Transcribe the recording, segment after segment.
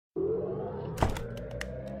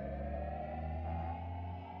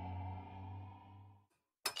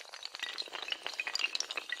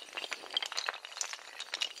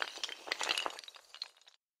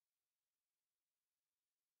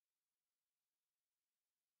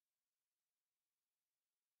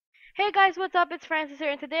Hey guys, what's up? It's Francis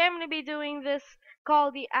here, and today I'm going to be doing this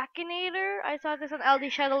called the Akinator. I saw this on LD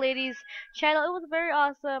Shadow Lady's channel. It was very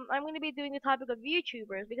awesome. I'm going to be doing the topic of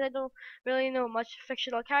YouTubers because I don't really know much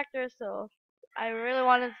fictional characters, so I really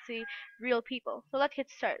wanted to see real people. So let's get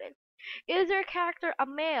started. Is your character a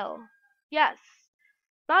male? Yes.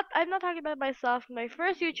 I'm not talking about myself. My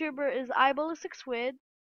first YouTuber is Eyeballistic Squid.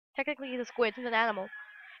 Technically, he's a squid. He's an animal.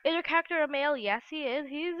 Is your character a male? Yes, he is.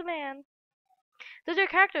 He's a man. Does your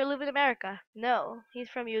character live in America? No, he's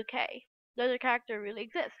from UK. Does your character really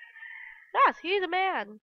exist? Yes, he's a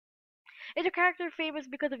man. Is your character famous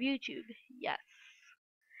because of YouTube? Yes.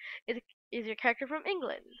 Is, is your character from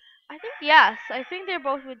England? I think yes. I think they're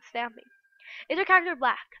both with stamping. Is your character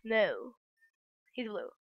black? No, he's blue.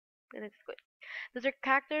 And it's good. Does your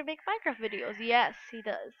character make Minecraft videos? Yes, he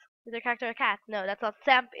does. Is your character a cat? No, that's not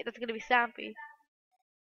Stampy. That's gonna be Stampy.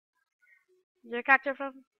 Is your character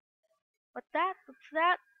from what's that? What's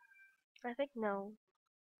that? I think no.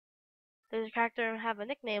 Does your character have a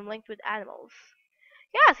nickname linked with animals?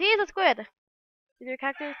 Yes, he is a squid. Is your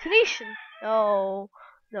character Tunisian? No,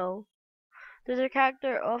 no. Does your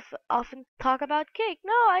character often talk about cake?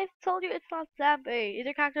 No, I told you it's not Zampy. Is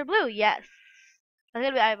your character blue? Yes. That's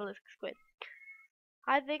gonna be Ivolisc Squid.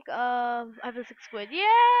 I think Ivolisc Squid. Yeah!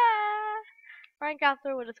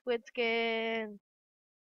 Minecrafter with a squid skin.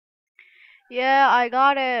 Yeah, I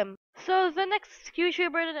got him. So the next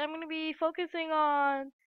YouTuber that I'm gonna be focusing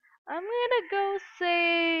on, I'm gonna go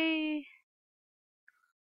say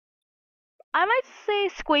I might say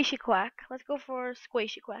Squishy Quack. Let's go for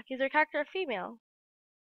Squishy Quack. Is her character a female?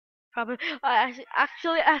 Probably. I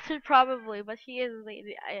actually answered probably, but she is a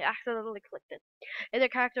lady. I accidentally clicked it. Is her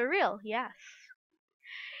character real? Yes.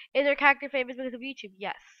 Is her character famous because of YouTube?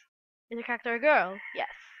 Yes. Is her character a girl? Yes.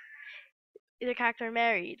 Is her character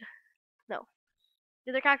married? No.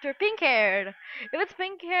 Is her character pink haired? If it's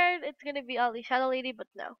pink haired, it's gonna be Ali Shadow Lady, but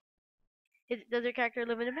no. Does her character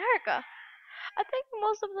live in America? I think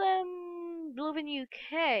most of them live in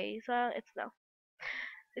UK, so it's no.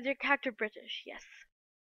 Is your character British? Yes.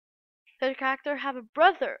 Does your character have a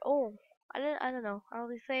brother? Oh, I don't know. I'll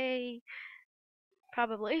say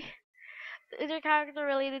probably. Is your character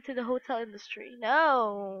related to the hotel industry?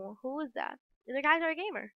 No. Who is that? Is your character a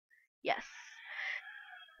gamer? Yes.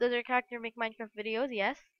 Does your character make Minecraft videos?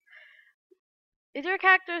 Yes. Is your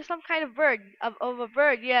character some kind of bird? Of a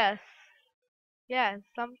bird? Yes. Yes,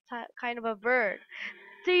 some kind of a bird.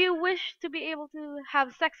 Do you wish to be able to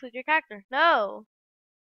have sex with your character? No.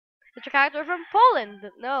 Is your character from Poland?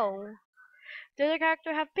 No. Does your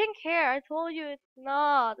character have pink hair? I told you it's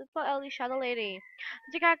not. It's not Ellie Shadow Lady.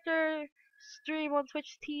 Does your character stream on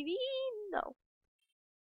Twitch TV? No.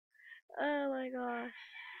 Oh my gosh.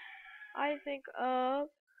 I think of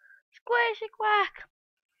Squishy Quack.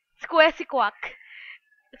 Squishy Quack.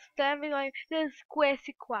 Stamping like this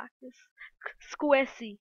Squishy Quack. This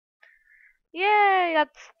Squishy. Yay!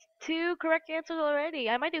 That's two correct answers already.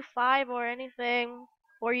 I might do five or anything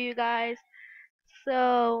for you guys.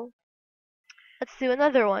 So let's do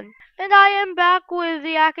another one. And I am back with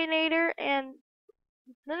the Akinator, and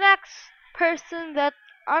the next person that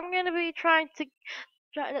I'm gonna be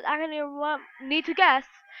that I'm gonna need to guess,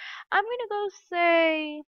 I'm gonna go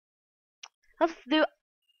say let's do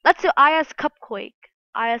let's do IS Cupquake.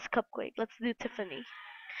 IS Cupquake. Let's do Tiffany.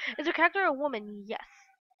 Is your character a woman? Yes.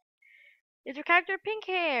 Is your character pink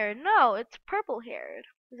hair? No, it's purple haired.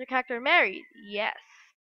 Is your character married? Yes.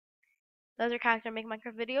 Does your character make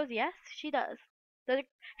Minecraft videos? Yes, she does. Does your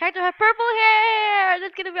character have purple hair?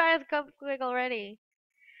 That's gonna be IS Cupquake already.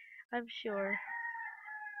 I'm sure.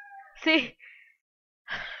 See,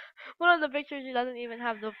 one of the pictures she doesn't even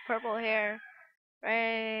have the purple hair.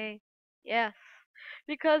 Right. Yes.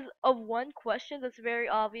 Because of one question that's very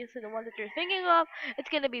obvious and the one that you're thinking of, it's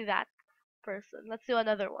gonna be that person. Let's do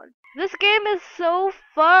another one. This game is so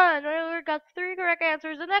fun. We got three correct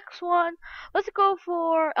answers. The next one, let's go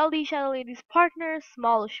for LD Shadow Lady's partner,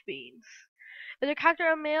 Smallish Beans. Is your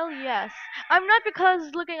character a male? Yes. I'm not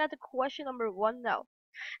because looking at the question number one, no.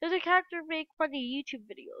 Does the character make funny YouTube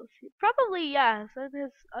videos? Probably yes. On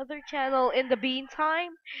his other channel, In the Bean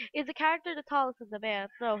Time, is the character the tallest in the band?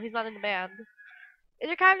 No, he's not in the band. Is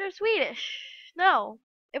your character Swedish? No.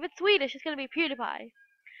 If it's Swedish, it's gonna be PewDiePie.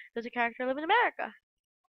 Does the character live in America?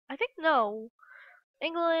 I think no.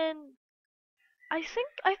 England? I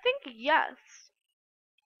think yes.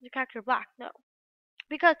 Is the character black? No,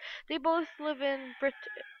 because they both live in Brit.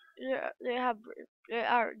 They have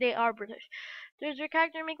they are British. Does your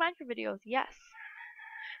character make Minecraft videos? Yes.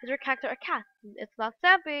 Is your character a cat? It's not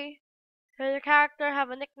Stampy. Does your character have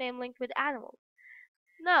a nickname linked with animals?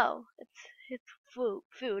 No, it's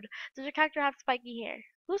food. Does your character have spiky hair?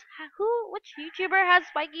 Which YouTuber has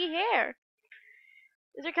spiky hair?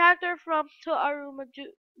 Is your character from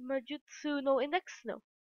Majutsu no Index? No.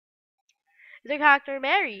 Is your character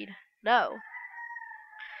married? No.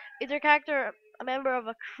 Is your character a member of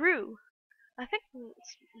a crew? I think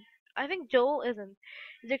I think Joel isn't.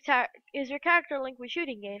 Is your character linked with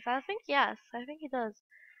shooting games? I think yes. I think he does.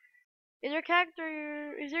 Is your character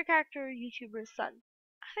YouTuber's son?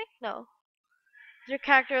 I think no. Is your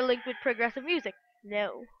character linked with progressive music?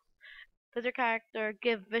 No. Does your character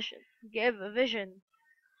give vision? Give a vision?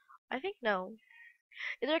 I think no.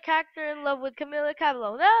 Is your character in love with Camila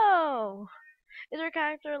Cabello? No. Is your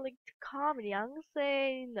character linked to comedy? I'm gonna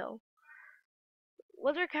say no.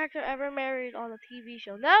 Was your character ever married on a TV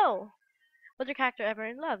show? No. Was your character ever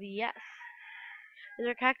in love? Yes. Is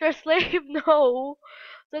your character a slave? No.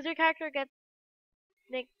 Does your character gets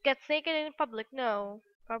naked in public? No.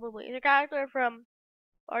 Probably. Is your character from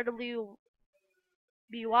RWBY?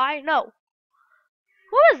 No.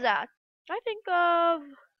 Who is that? I think of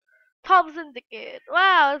Tom Syndicate.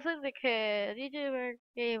 Wow, Syndicate. YouTuber,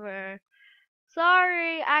 gamer.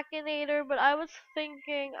 Sorry, Akinator, but I was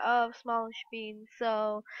thinking of Smallish Bean,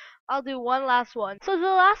 so I'll do one last one. So the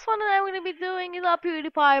last one that I'm going to be doing is not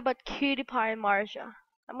PewDiePie, but Cutie Pie and Marja.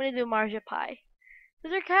 I'm going to do Marja Pie.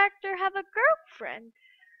 Does your character have a girlfriend?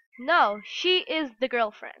 No, she is the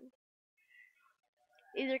girlfriend.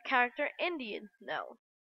 Is your character Indian? No.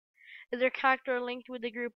 Is your character linked with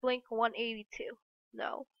the group Blink 182?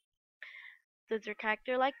 No. Does your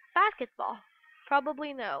character like basketball?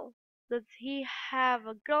 Probably no. Does he have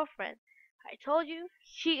a girlfriend? I told you,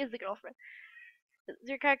 she is the girlfriend. Is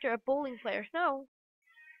your character a bowling player? No.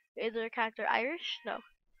 Is your character Irish? No.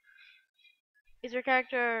 Is your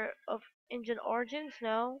character of Indian origins?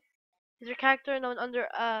 No. Is your character known under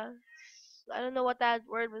I don't know what that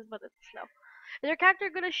word was, but it's no. Is your character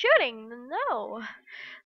good at shooting? No.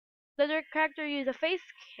 Does your character use a face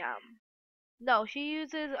cam? No, she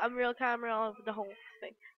uses a real camera of the whole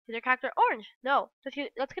thing. Is your character orange? No.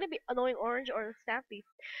 That's gonna be annoying orange or snappy.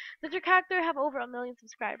 Does your character have over 1 million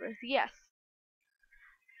subscribers? Yes.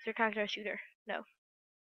 Is your character a shooter? No.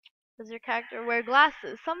 Does your character wear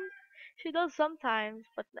glasses? She does sometimes,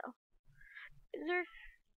 but no. Is your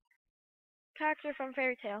character from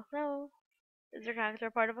Fairy Tale? No. Is your character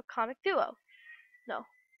part of a comic duo? No.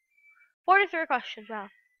 43 questions. Wow.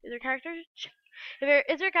 Is your character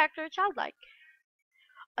is your character childlike?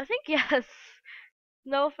 I think yes.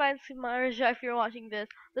 No offense, Marja, if you're watching this.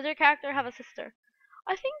 Does your character have a sister?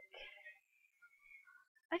 I think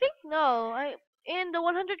I think no. I In the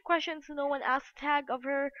 100 questions no one asked tag of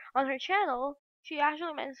her on her channel, she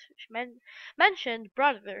actually mentioned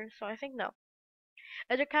brother, so I think no.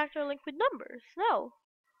 Is your character linked with numbers? No.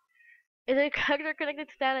 Is your character connected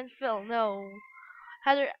to Dan and Phil? No.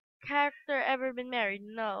 Has your character ever been married?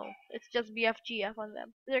 No. It's just BFGF on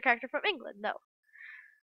them. Is your character from England? No.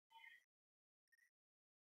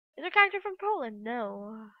 Is your character from Poland?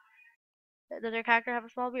 No. Does your character have a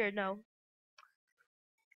small beard? No.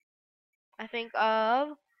 I think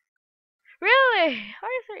of... Really? Are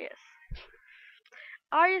you serious?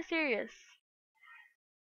 Are you serious?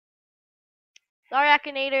 Sorry,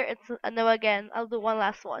 Akinator, it's a no again. I'll do one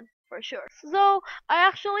last one, for sure. So, I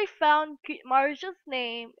actually found Marja's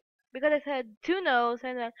name because I said two no's,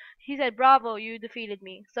 and then he said, bravo, you defeated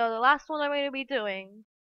me. So, the last one I'm going to be doing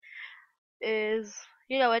is,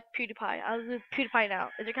 you know what, PewDiePie. I'll do PewDiePie now.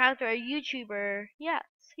 Is your character a YouTuber? Yes,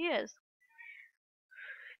 he is.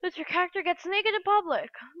 Does your character gets naked in public?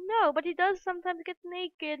 No, but he does sometimes get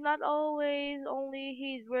naked, not always, only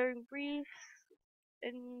he's wearing briefs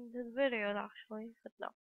in his videos actually, but no.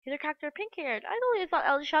 Is your character pink haired? I know it's not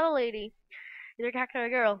El Shadow Lady. Is your character a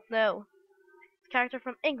girl? No. Is your character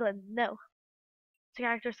from England? No. Is your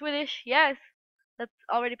character Swedish? Yes. That's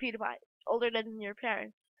already PewDiePie. Older than your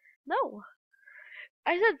parents. No.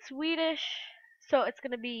 I said Swedish, so it's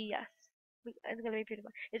gonna be yes. It's gonna be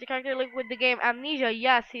PewDiePie. Is your character linked with the game Amnesia?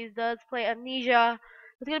 Yes, he does play Amnesia.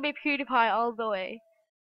 It's gonna be PewDiePie all the way.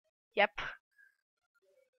 Yep.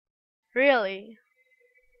 Really?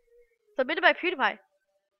 Submitted by PewDiePie.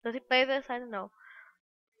 Does he play this? I don't know.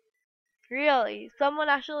 Really? Someone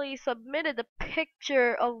actually submitted a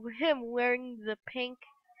picture of him wearing the pink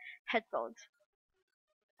headphones.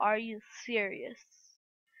 Are you serious?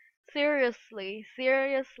 Seriously,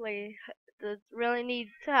 does really need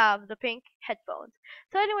to have the pink headphones.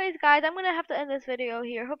 So anyways guys, I'm gonna have to end this video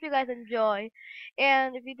here. Hope you guys enjoy.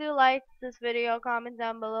 And if you do like this video, comment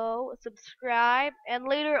down below, subscribe, and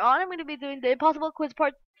later on I'm gonna be doing the Impossible Quiz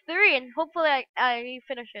Part 3 and hopefully I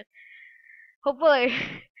finish it. Hopefully.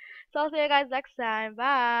 So I'll see you guys next time. Bye.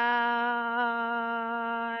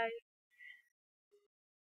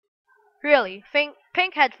 Really,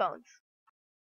 pink headphones.